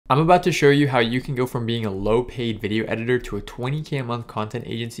I'm about to show you how you can go from being a low paid video editor to a 20K a month content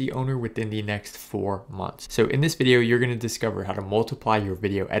agency owner within the next 4 months. So in this video, you're going to discover how to multiply your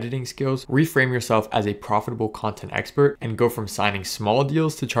video editing skills, reframe yourself as a profitable content expert, and go from signing small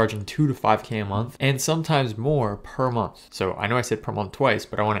deals to charging 2 to 5K a month and sometimes more per month. So I know I said per month twice,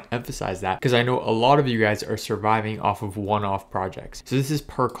 but I want to emphasize that because I know a lot of you guys are surviving off of one-off projects. So this is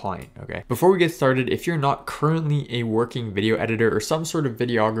per client, okay? Before we get started, if you're not currently a working video editor or some sort of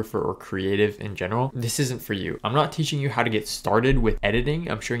videographer or creative in general, this isn't for you. I'm not teaching you how to get started with editing.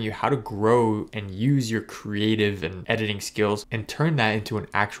 I'm showing you how to grow and use your creative and editing skills and turn that into an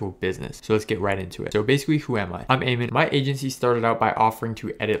actual business. So let's get right into it. So basically, who am I? I'm Ayman. My agency started out by offering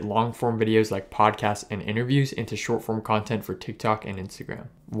to edit long form videos like podcasts and interviews into short form content for TikTok and Instagram.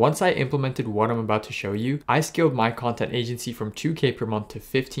 Once I implemented what I'm about to show you, I scaled my content agency from 2K per month to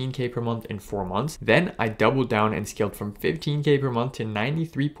 15K per month in 4 months. Then I doubled down and scaled from 15K per month to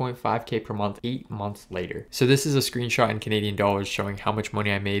 93.5K per month 8 months later. So this is a screenshot in Canadian dollars showing how much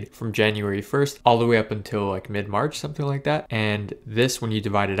money I made from January 1st all the way up until like mid-March, something like that. And this, when you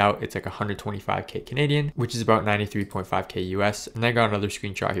divide it out, it's like 125K Canadian, which is about 93.5K US. And I got another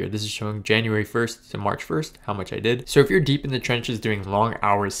screenshot here. This is showing January 1st to March 1st, how much I did. So if you're deep in the trenches doing long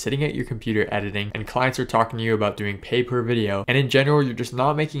hours sitting at your computer editing and clients are talking to you about doing pay per video, and in general you're just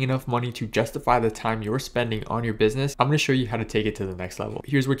not making enough money to justify the time you're spending on your business, I'm going to show you how to take it to the next level.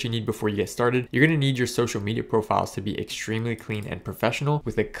 Here's what you need before you get started. You're going to need your social media profiles to be extremely clean and professional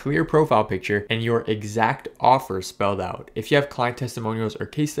with a clear profile picture and your exact offer spelled out. If you have client testimonials or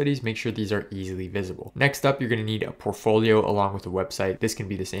case studies, make sure these are easily visible. Next up, you're going to need a portfolio along with a website. This can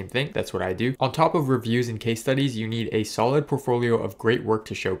be the same thing. That's what I do. On top of reviews and case studies, you need a solid portfolio of great work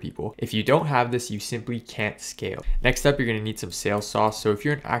to show people. If you don't have this, you simply can't scale. Next up, you're going to need some sales sauce. So if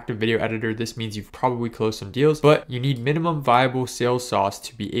you're an active video editor, this means you've probably closed some deals, but you need minimum viable sales sauce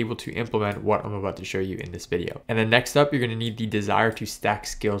to be able to implement what I'm about to show you in this video. And then next up, you're going to need the desire to stack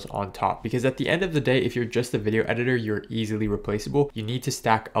skills on top, because at the end of the day, if you're just a video editor, you're easily replaceable. You need to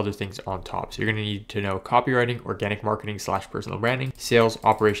stack other things on top. So you're going to need to know copywriting, organic marketing / personal branding, sales,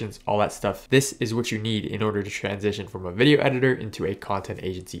 operations, all that stuff. This is what you need in order to transition from a video editor into a content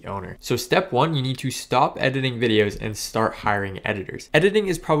agency owner. So step one, you need to stop editing videos and start hiring editors. Editing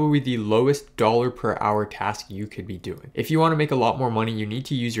is probably the lowest dollar per hour task you could be doing. If you want to make a lot more money, you need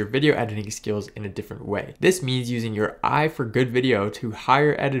to use your video editing skills in a different way. This means using your eye for good video to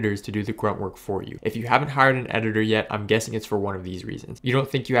hire editors to do the grunt work for you. If you haven't hired an editor yet, I'm guessing it's for one of these reasons. You don't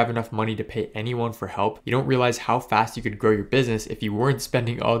think you have enough money to pay anyone for help. You don't realize how fast you could grow your business if you weren't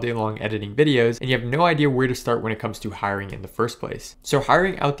spending all day long editing videos, and you have no idea where to start when it comes to hiring in the first place. So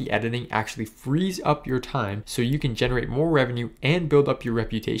hiring out the editing actually frees up your time so you can generate more revenue and build up your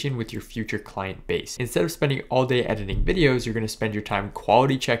reputation with your future client base. Instead of spending all day editing videos, you're going to spend your time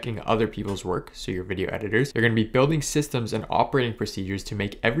quality checking other people's work, so your video editors. You're going to be building systems and operating procedures to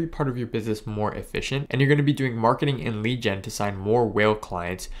make every part of your business more efficient, and you're going to be doing marketing and lead gen to sign more whale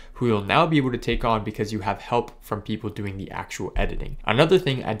clients who you'll now be able to take on because you have help from people doing the actual editing. Another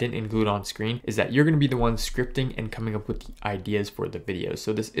thing I didn't include on screen is that you're going to be the one scripting and coming up with the ideas for the videos.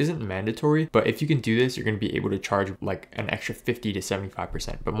 So this isn't mandatory, but if you can do this, you're going to be able to charge like an extra 50 to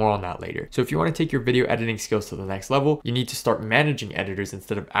 75%, but more on that later. So if you want to take your video editing skills to the next level, you need to start managing editors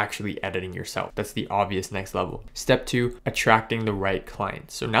instead of actually editing yourself. That's the obvious next level. Step two, attracting the right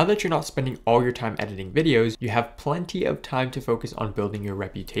clients. So now that you're not spending all your time editing videos, you have plenty of time to focus on building your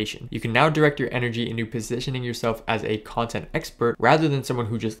reputation. You can now direct your energy into positioning yourself as a content expert rather than someone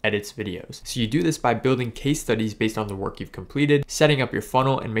who just edits videos. So you do this by building case studies based on the work you've completed, setting up your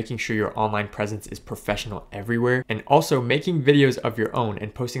funnel and making sure your online presence is professional everywhere, and also making videos of your own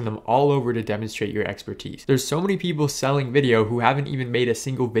and posting them all over to demonstrate your expertise. There's so many people selling video who haven't even made a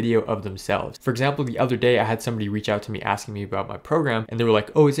single video of themselves. For example, the other day I had somebody reach out to me asking me about my program, and they were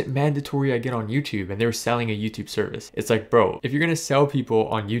like, oh, is it mandatory I get on YouTube? And they were selling a YouTube service. It's like, bro, if you're gonna sell people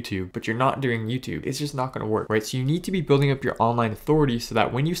on YouTube, but you're not doing YouTube, it's just not gonna work, right? So you need to be building up your online authority so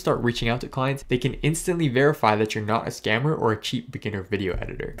that when you start reaching out to clients, they can instantly verify that you're not a scammer or a cheap beginner video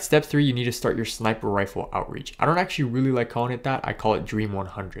editor. Step three, you need to start your sniper rifle outreach. I don't actually really like calling it that. I call it Dream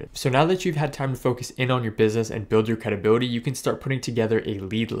 100. So now that you've had time to focus in on your business and build your credibility, you can start putting together a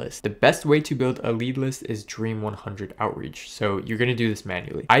lead list. The best way to build a lead list is Dream 100 outreach. So you're gonna do this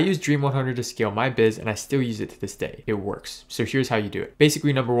manually. I use Dream 100 to scale my biz and I still use it to this day. It works. So here's how you do it.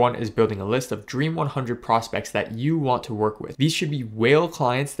 Basically, number number one is building a list of dream 100 prospects that you want to work with. These should be whale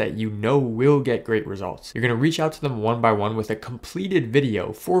clients that you know will get great results. You're going to reach out to them one by one with a completed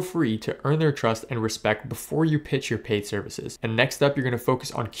video for free to earn their trust and respect before you pitch your paid services. And next up, you're going to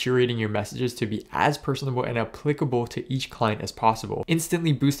focus on curating your messages to be as personable and applicable to each client as possible,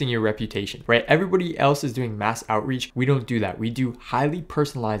 instantly boosting your reputation, right? Everybody else is doing mass outreach. We don't do that. We do highly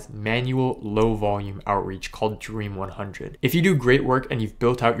personalized, manual, low volume outreach called Dream 100. If you do great work and you've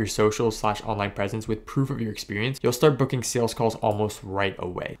built out your social/online presence with proof of your experience, you'll start booking sales calls almost right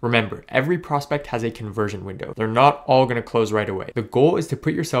away. Remember, every prospect has a conversion window. They're not all going to close right away. The goal is to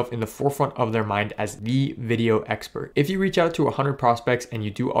put yourself in the forefront of their mind as the video expert. If you reach out to 100 prospects and you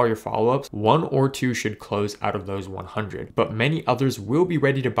do all your follow-ups, 1 or 2 should close out of those 100, but many others will be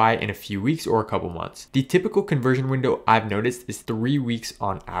ready to buy in a few weeks or a couple months. The typical conversion window I've noticed is 3 weeks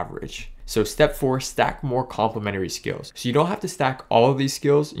on average. So step 4, stack more complementary skills. So you don't have to stack all of these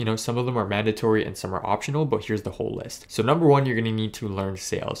skills. You know, some of them are mandatory and some are optional, but here's the whole list. So number 1, you're going to need to learn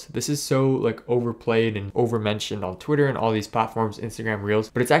sales. This is so like overplayed and overmentioned on Twitter and all these platforms, Instagram Reels,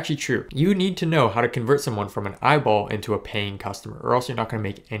 but it's actually true. You need to know how to convert someone from an eyeball into a paying customer, or else you're not going to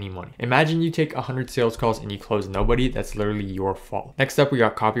make any money. Imagine you take 100 sales calls and you close nobody. That's literally your fault. Next up, we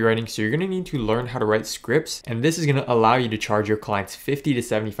got copywriting. So you're going to need to learn how to write scripts, and this is going to allow you to charge your clients 50 to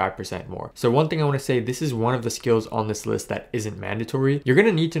 75% more. So one thing I want to say, this is one of the skills on this list that isn't mandatory. You're going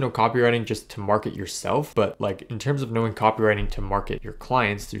to need to know copywriting just to market yourself, but like in terms of knowing copywriting to market your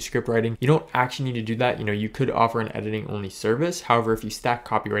clients through script writing, you don't actually need to do that. You know, you could offer an editing only service. However, if you stack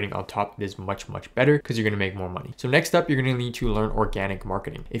copywriting on top, it is much, much better because you're going to make more money. So next up, you're going to need to learn organic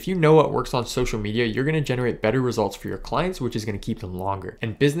marketing. If you know what works on social media, you're going to generate better results for your clients, which is going to keep them longer.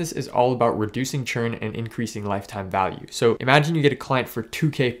 And business is all about reducing churn and increasing lifetime value. So imagine you get a client for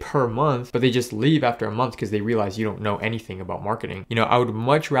 2K per month, but they just leave after a month because they realize you don't know anything about marketing. You know, I would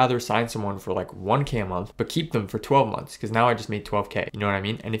much rather sign someone for like 1K a month, but keep them for 12 months because now I just made 12K. You know what I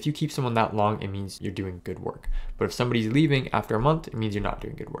mean? And if you keep someone that long, it means you're doing good work. But if somebody's leaving after a month, it means you're not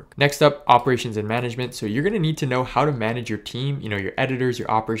doing good work. Next up, operations and management. So you're going to need to know how to manage your team, you know, your editors,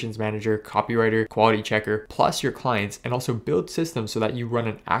 your operations manager, copywriter, quality checker, plus your clients, and also build systems so that you run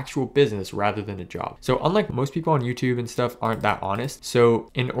an actual business rather than a job. So unlike most people on YouTube and stuff aren't that honest.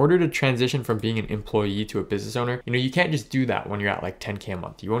 So in order to transition from being an employee to a business owner, you know, you can't just do that when you're at like 10K a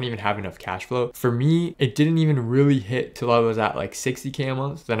month. You won't even have enough cash flow. For me, it didn't even really hit till I was at like 60K a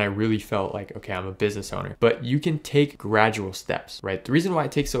month. Then I really felt like, okay, I'm a business owner. But you can take gradual steps, right? The reason why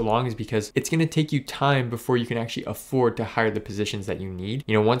it takes so long is because it's going to take you time before you can actually afford to hire the positions that you need.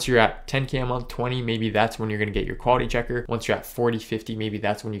 You know, once you're at 10K a month, 20, maybe that's when you're going to get your quality checker. Once you're at 40, 50, maybe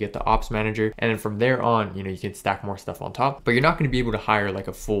that's when you get the ops manager. And then from there on, you know, you can stack more stuff on top, but you're not going to be able to hire like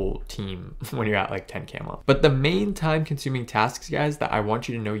a full team when you're at like 10K a month. But the main time consuming tasks, guys, that I want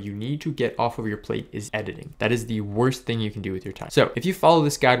you to know you need to get off of your plate is editing. That is the worst thing you can do with your time. So if you follow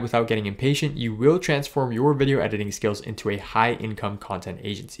this guide without getting impatient, you will transform your video editing skills into a high income content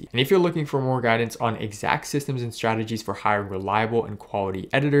agency. And if you're looking for more guidance on exact systems and strategies for hiring reliable and quality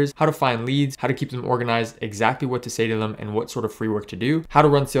editors, how to find leads, how to keep them organized, exactly what to say to them, and what sort of free work to do, how to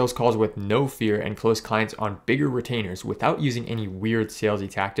run sales calls with no fear and close clients on bigger retainers without using any weird salesy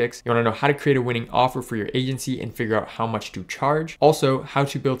tactics, you want to know how to create a winning offer for your agency and figure out how much to charge, also how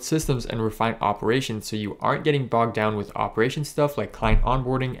to build systems and refine operations so you aren't getting bogged down with operation stuff like client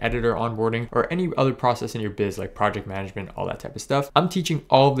onboarding, editor onboarding, or any other process in your biz like project management, all that type of stuff. I'm teaching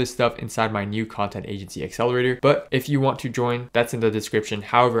all of this stuff inside my new content agency accelerator, but if you want to join, that's in the description.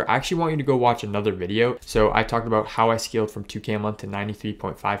 However, I actually want you to go watch another video. So I talked about how I scaled from 2K a month to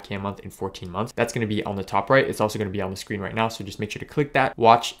 93.5K a month in 14 months. That's going to be on the top right. It's also going to be on the screen right now. So just make sure to click that,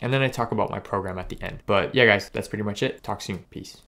 watch, and then I talk about my program at the end. But yeah, guys, that's pretty much it. Talk soon. Peace.